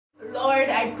Lord,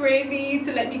 I pray thee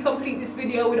to let me complete this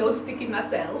video without sticking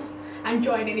myself and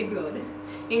drawing any blood.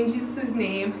 In Jesus'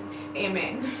 name,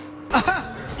 amen.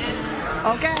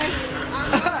 Okay.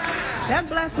 That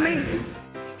blessed me.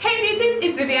 Hey beauties,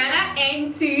 it's Viviana,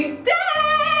 and today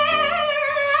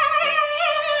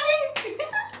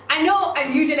I know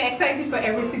I'm usually excited for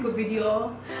every single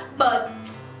video, but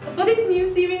for this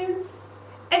new series,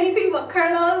 anything but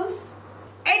curlers,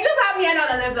 it just had me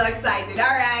another level excited,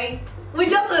 alright? We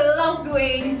just love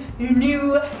doing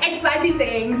new, exciting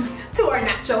things to our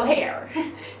natural hair.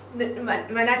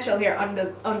 My natural hair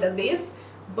under this,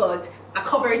 but I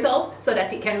cover it up so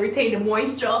that it can retain the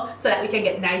moisture so that we can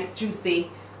get nice,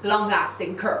 juicy,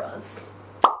 long-lasting curls.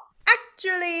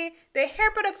 Actually, the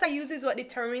hair products I use is what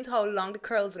determines how long the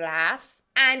curls last,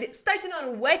 and starting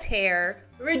on wet hair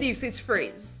reduces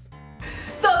frizz.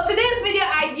 So today's video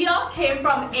idea came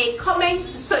from a comment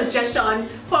suggestion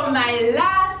from my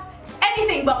last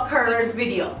anything but curlers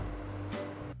video.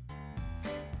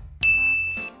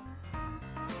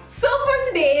 So for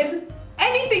today's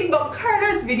anything but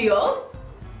curlers video,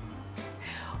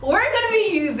 we're gonna be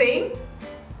using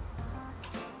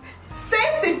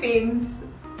safety pins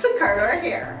to curl our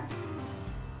hair.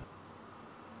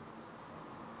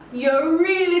 You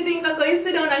really think I'm going to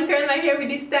sit down and curl my hair with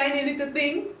this tiny little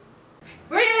thing?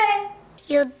 Really?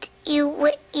 You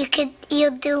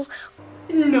do.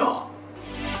 No.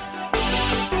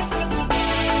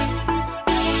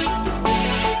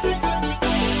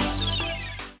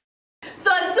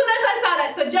 So as soon as I saw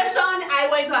that suggestion, I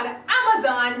went on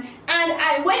Amazon and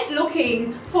I went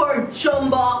looking for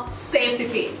jumbo safety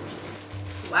pins.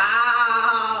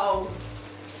 Wow.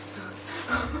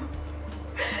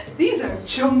 These are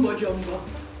jumbo.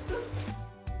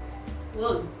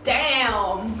 Well,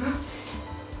 damn.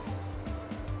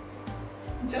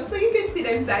 Just so you can see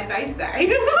them side by side.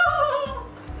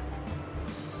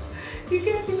 You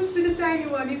can't even see the tiny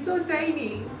one. It's so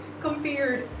tiny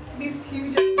compared to this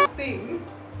huge thing.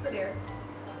 There.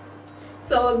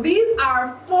 So these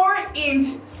are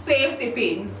 4-inch safety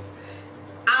pins.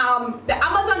 The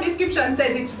Amazon description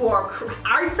says it's for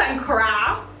arts and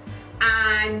craft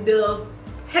and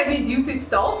heavy duty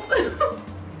stuff.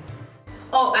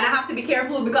 Oh, and I have to be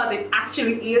careful because it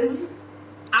actually is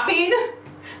a pin.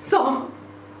 So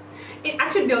it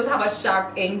actually does have a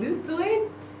sharp end to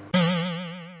it.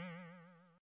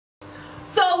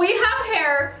 So we have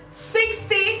here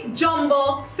 60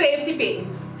 jumbo safety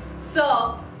pins.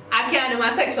 So I can't do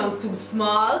my sections too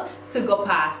small to go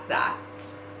past that.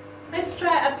 Let's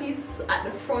try a piece at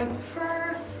the front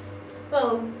first.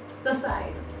 Well, the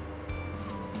side.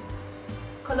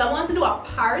 Because I want to do a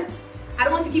part. I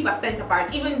don't want to keep a center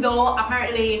part, even though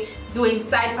apparently doing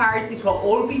side parts is for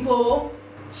old people.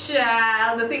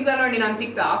 Child, the things I'm learning on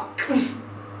TikTok.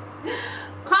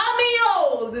 Call me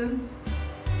old.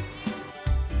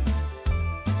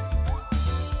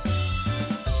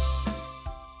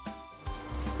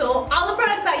 So all the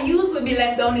products I use will be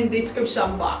left down in the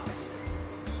description box.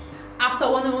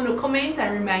 After one to comment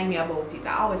and remind me about it.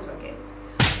 I always forget.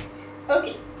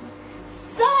 Okay.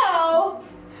 So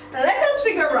let us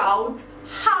figure out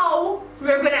how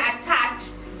we're gonna attach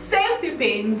safety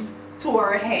pins to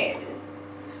our head.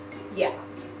 Yeah.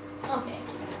 Okay.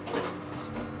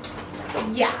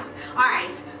 Yeah.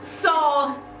 Alright.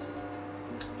 So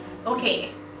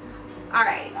okay.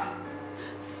 Alright.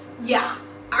 Yeah.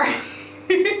 Alright.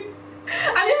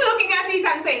 I'm just looking at it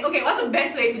and saying, okay, what's the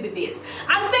best way to do this?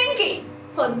 I'm thinking,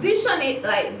 position it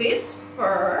like this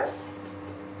first.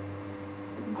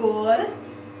 Good.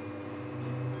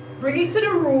 Bring it to the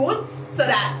roots so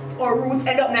that our roots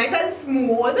end up nice and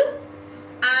smooth.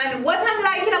 And what I'm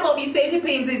liking about these safety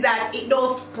pins is that it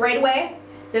does spread way.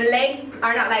 The legs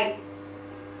are not like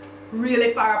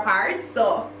really far apart.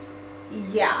 So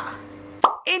yeah.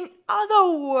 In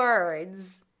other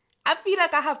words, I feel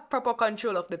like I have proper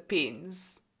control of the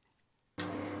pins.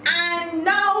 And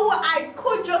now I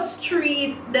could just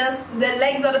treat the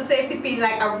legs of the safety pin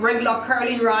like a regular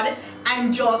curling rod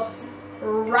and just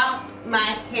wrap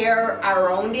my hair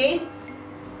around it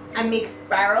and make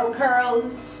spiral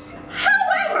curls.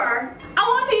 However, I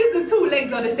want to use the 2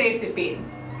 legs of the safety pin.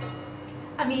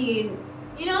 I mean,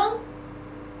 you know,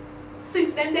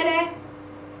 since them there,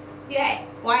 yeah,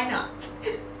 why not?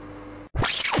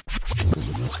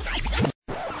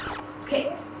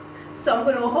 Okay, so I'm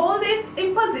going to hold this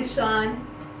in position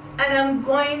and I'm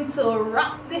going to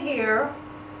wrap the hair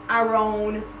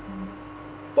around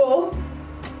both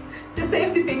the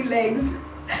safety pin legs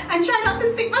and try not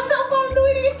to stick myself while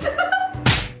doing it.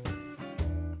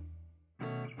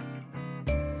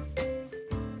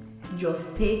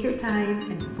 Just take your time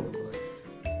and focus.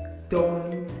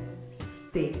 Don't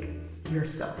stick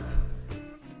yourself.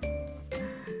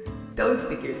 Don't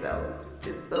stick yourself.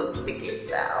 Just don't stick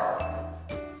yourself.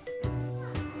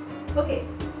 Okay,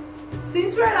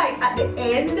 since we're like at the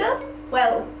end,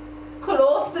 well,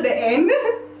 close to the end,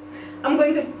 I'm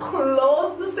going to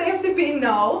close the safety pin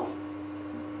now.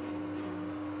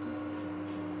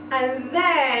 And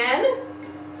then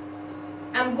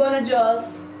I'm gonna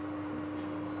just,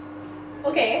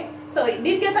 okay, so it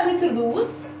did get a little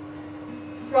loose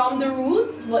from the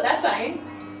roots, but that's fine.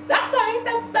 That's fine,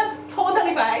 that's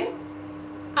totally fine,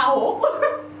 I hope.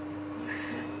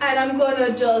 And I'm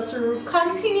gonna just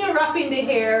continue wrapping the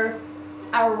hair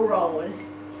around.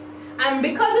 And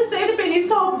because the safety pin is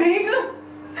so big,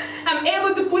 I'm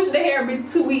able to push the hair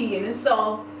between.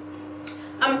 So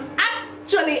I'm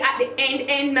actually at the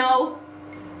end now.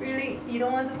 Really? You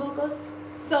don't want to focus?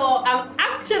 So I'm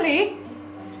actually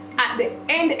at the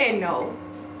end now.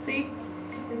 See?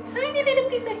 A tiny little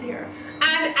piece of hair.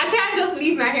 And I can't just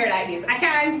leave my hair like this. I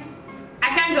can't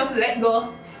just let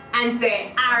go and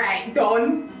say, alright,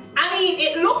 done. I mean,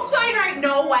 it looks fine right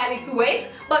now while it's wet,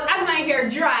 but as my hair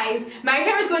dries, my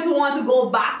hair is going to want to go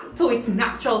back to its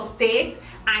natural state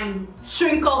and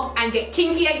shrink up and get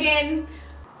kinky again.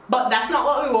 But that's not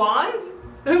what we want.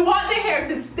 We want the hair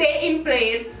to stay in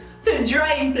place, to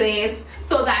dry in place,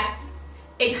 so that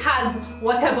it has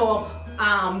whatever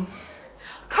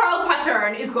curl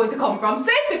pattern is going to come from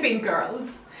safety pin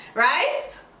curls, right?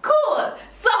 Cool.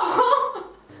 So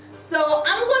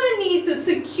I'm gonna need to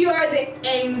secure the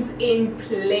ends in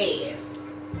place.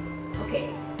 Okay.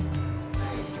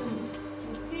 Alright, so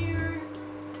here.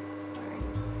 Alright.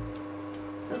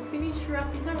 So finish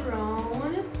wrapping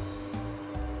around.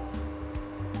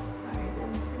 Alright, then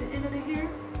to the end of the hair.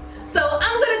 So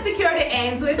I'm gonna secure the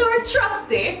ends with our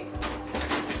trusty,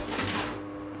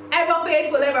 ever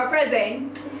faithful, ever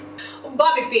present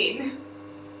bobby pin.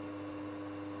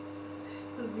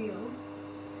 Because you know,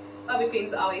 bobby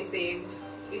pins always save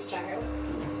this child.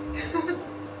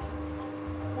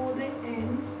 Hold the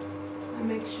ends and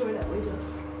make sure that we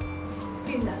just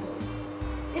pin that up.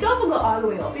 It doesn't go all the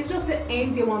way up, it's just the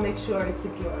ends you want to make sure it's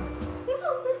secure.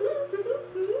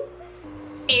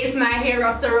 Is my hair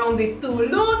wrapped around this too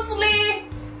loosely?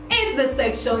 Is the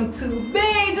section too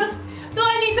big? Do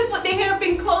I need to put the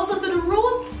hairpin closer to the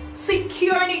roots?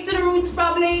 Securing it to the roots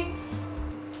probably?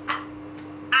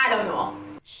 I don't know.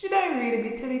 Should I really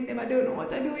be telling them I don't know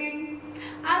what I'm doing?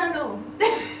 I don't know.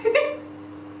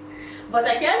 But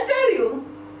I can tell you,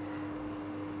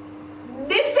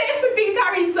 this safety pin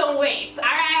carrying some weight,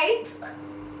 alright?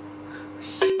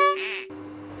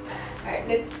 Alright,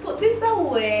 let's put this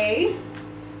away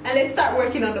and let's start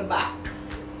working on the back.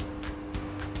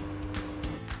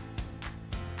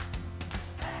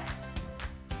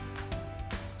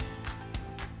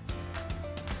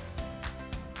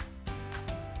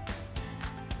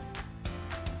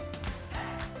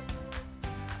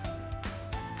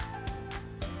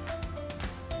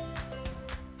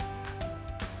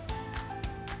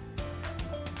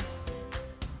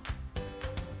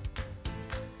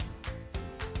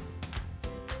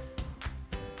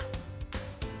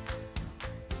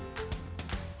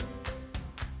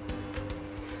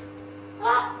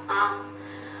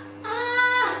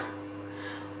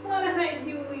 What am I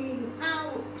doing?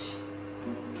 Ouch.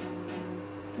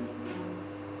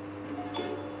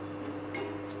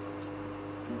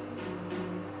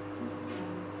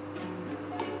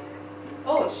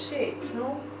 Oh shit.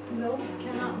 No,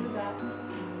 cannot do that.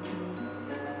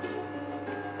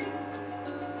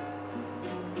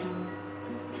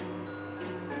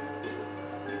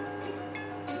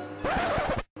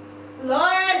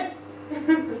 Lord!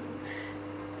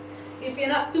 If you're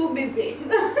not too busy.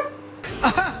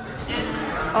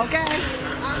 Okay.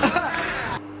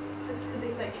 Let's do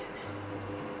this again.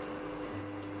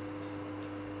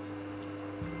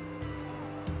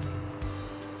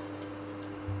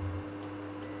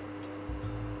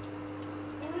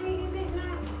 Why is it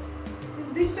not?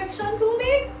 Is this section too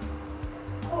big?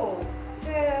 Oh,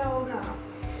 hell no.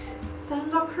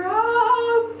 That's a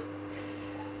crap.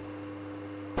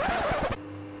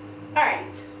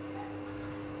 Alright.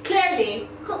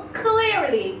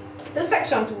 Clearly, the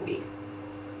section too big.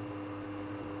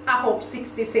 I hope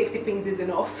 60 safety pins is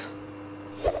enough.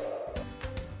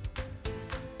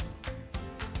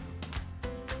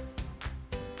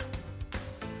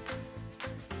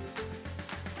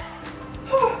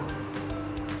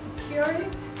 Secure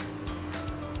it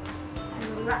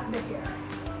and wrap the hair.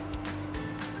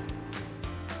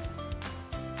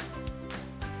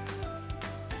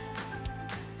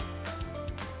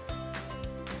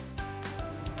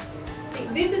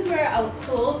 This is where I'll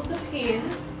close the pin,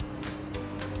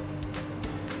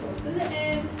 close to the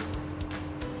end,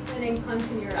 and then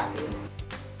continue wrapping.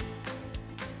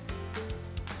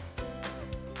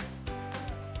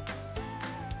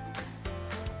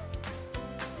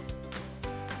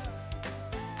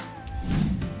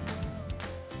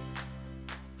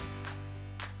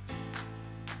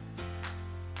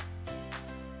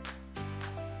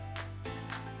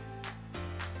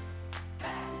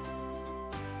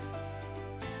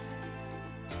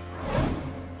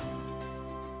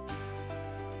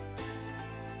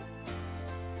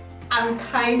 I'm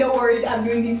kind of worried I'm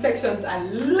doing these sections a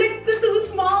little too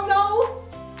small now.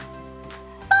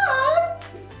 But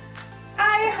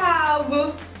I have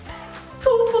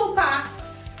 2 full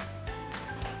packs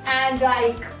and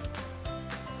like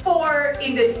 4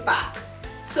 in this pack.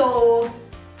 So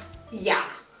yeah,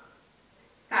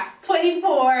 that's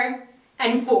 24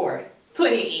 and 4,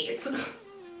 28.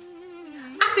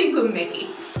 I think we'll make it.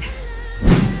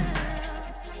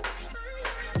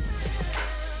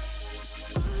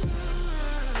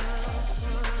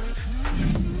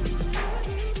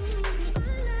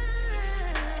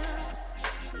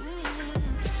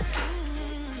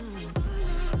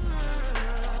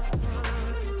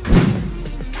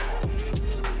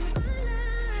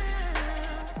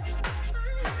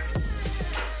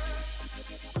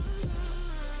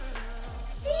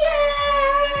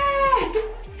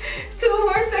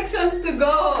 To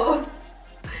go,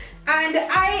 and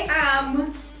I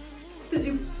am,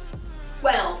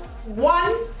 well,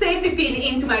 1 safety pin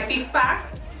into my 5th pack.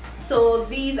 So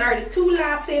these are the 2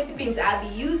 last safety pins I'll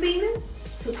be using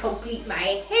to complete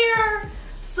my hair,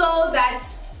 so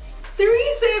that's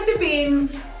 3 safety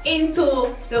pins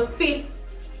into the 5th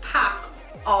pack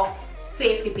of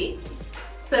safety pins.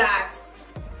 So that's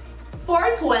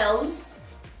 4 12s,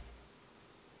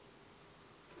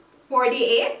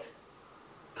 48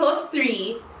 plus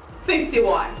 3,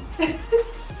 51.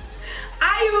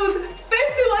 I use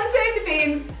 51 safety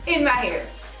pins in my hair.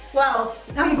 Well,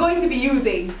 I'm going to be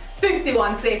using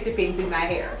 51 safety pins in my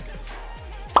hair.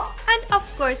 And of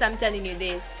course, I'm telling you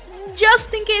this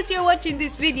just in case you're watching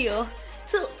this video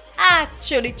to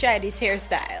actually try this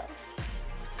hairstyle.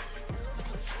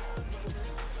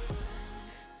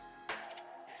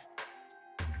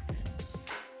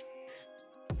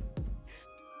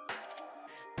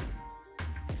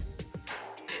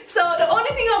 So the only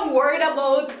thing I'm worried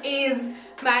about is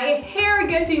my hair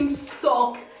getting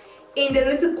stuck in the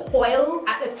little coil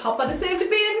at the top of the safety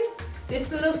pin. This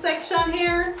little section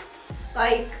here.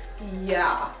 Like,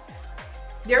 yeah.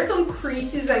 There are some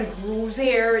creases and grooves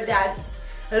here that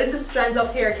the little strands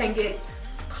of hair can get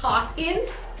caught in.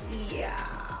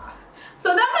 Yeah.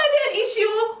 So that might be an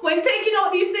issue when taking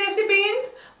out these safety pins,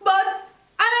 but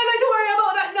I'm not going to worry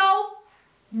about that now.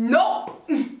 Nope.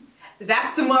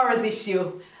 That's tomorrow's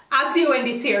issue. I'll see you when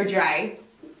this hair dry.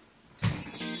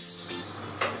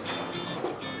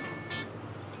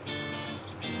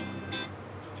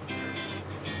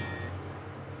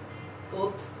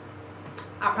 Oops.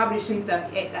 I probably shouldn't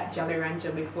have ate that Jolly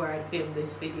Rancher before I filmed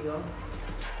this video.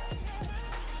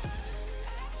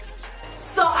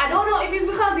 So I don't know if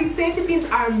it's because these safety pins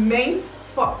are meant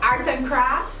for art and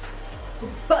crafts,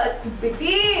 but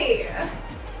baby,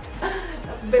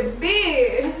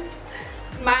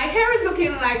 my hair is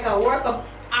looking like a work of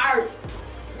art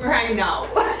right now.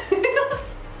 Toot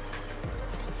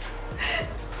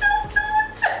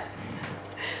toot.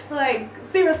 Like,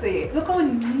 seriously, look how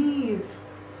neat.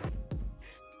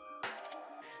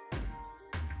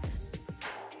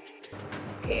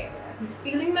 Okay, I'm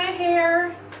feeling my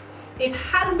hair. It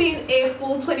has been a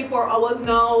full 24 hours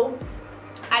now.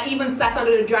 I even sat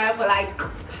under the dryer for like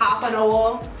half an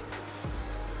hour.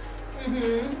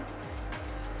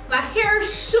 My hair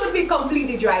should be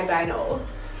completely dry by now.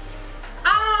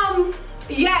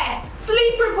 Yeah,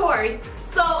 sleep report.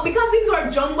 So because these were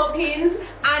jumbo pins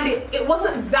and it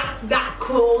wasn't that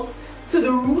close to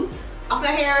the root of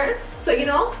my hair, so you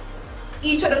know,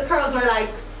 each of the curls are like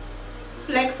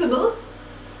flexible,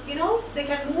 you know, they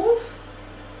can move.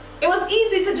 It was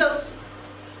easy to just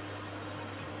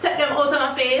take them out of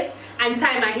my face and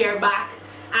tie my hair back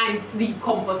and sleep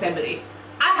comfortably.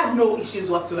 I have no issues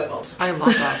whatsoever. I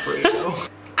love that for you.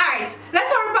 Alright,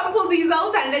 let's hurry up and pull these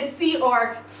out and let's see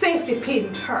our safety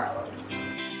pin curls.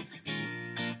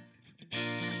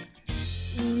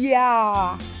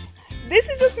 Yeah. This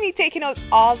is just me taking out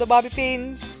all the bobby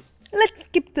pins. Let's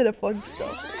skip to the fun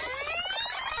stuff.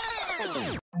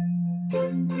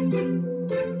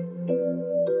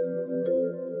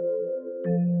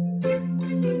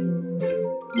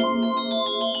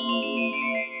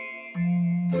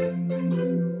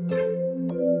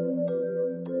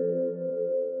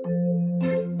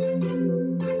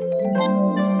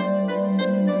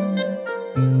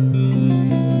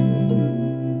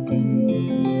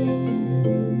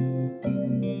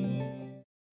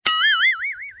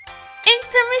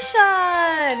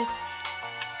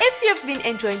 have been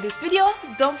enjoying this video,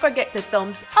 don't forget to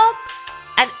thumbs up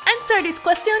and answer this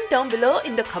question down below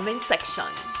in the comment section.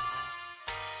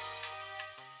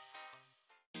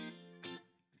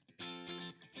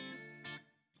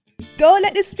 Don't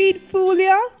let the speed fool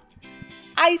you.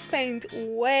 I spent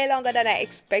way longer than I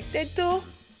expected to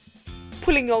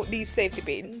pulling out these safety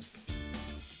pins.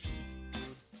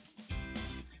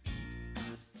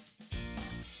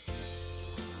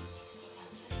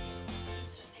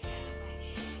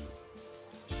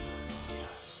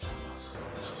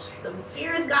 The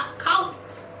ears got caught.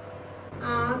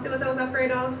 See what I was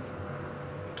afraid of?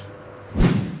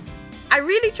 I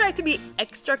really tried to be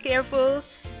extra careful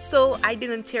so I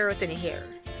didn't tear out any hair.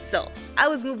 So I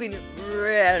was moving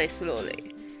really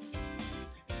slowly.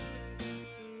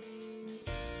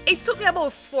 It took me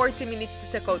about 40 minutes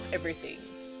to take out everything.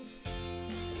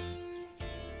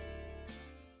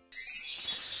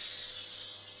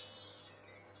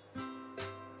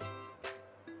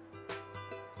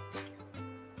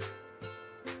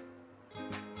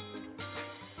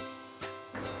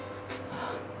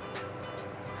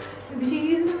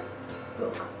 These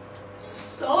look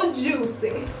so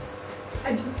juicy.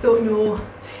 I just don't know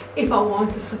if I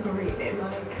want to separate them.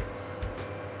 Like,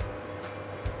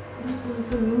 I just want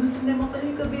to loosen them up a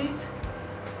little bit,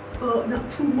 but not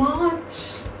too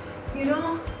much, you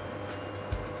know?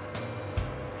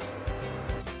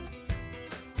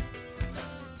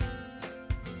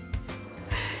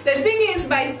 The thing is,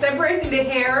 by separating the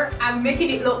hair, I'm making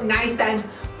it look nice and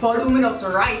voluminous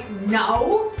right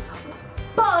now.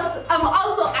 But I'm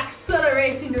also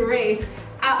accelerating the rate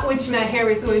at which my hair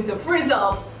is going to frizz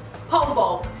up, puff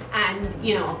up, and,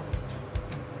 you know,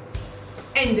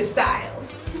 end the style.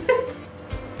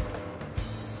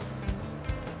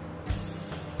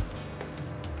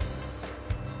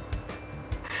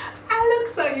 I look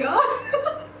so young.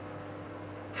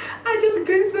 I just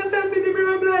glimpse myself in the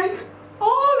mirror, I'm like, how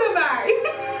old am I?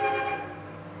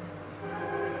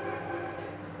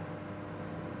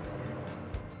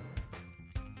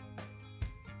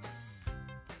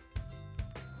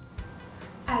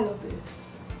 I love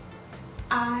this.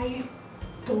 I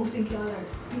don't think y'all are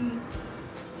seeing.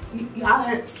 Y'all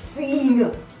aren't seeing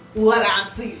what I'm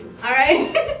seeing. All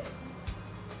right.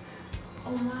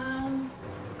 Oh wow.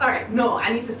 All right. No, I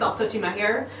need to stop touching my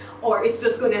hair, or it's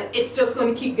just gonna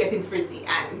keep getting frizzy.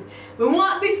 And we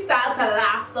want this style to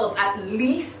last us at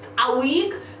least a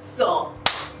week. So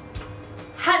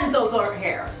hands out our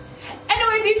hair.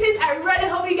 Anyway, beauties, I really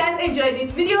hope you guys enjoyed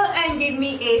this video and give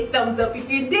me a thumbs up if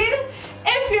you did.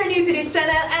 If you're new to this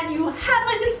channel and you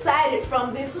haven't decided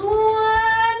from this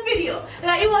one video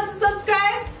that you want to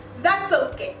subscribe, that's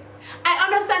okay. I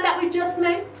understand that we just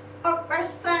met our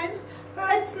first time.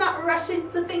 Let's not rush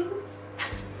into things.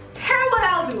 Here's what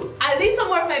I'll do. I'll leave some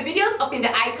more of my videos up in the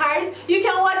iCards. You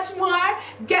can watch more,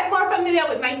 get more familiar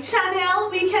with my channel.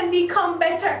 We can become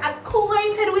better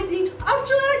acquainted with each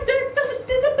other.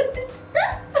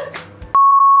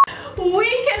 We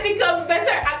can become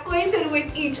better acquainted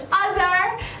with each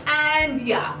other. And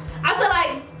yeah, after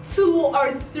like 2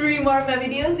 or 3 more of my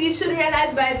videos, you should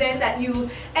realize by then that you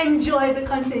enjoy the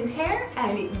content here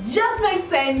and it just makes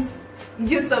sense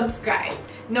you subscribe.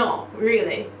 No,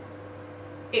 really,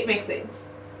 it makes sense.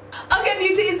 Okay,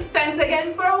 beauties, thanks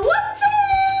again for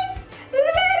watching.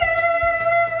 Later.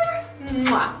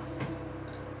 Mwah.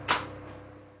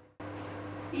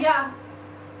 Yeah,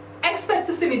 expect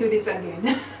to see me do this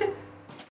again.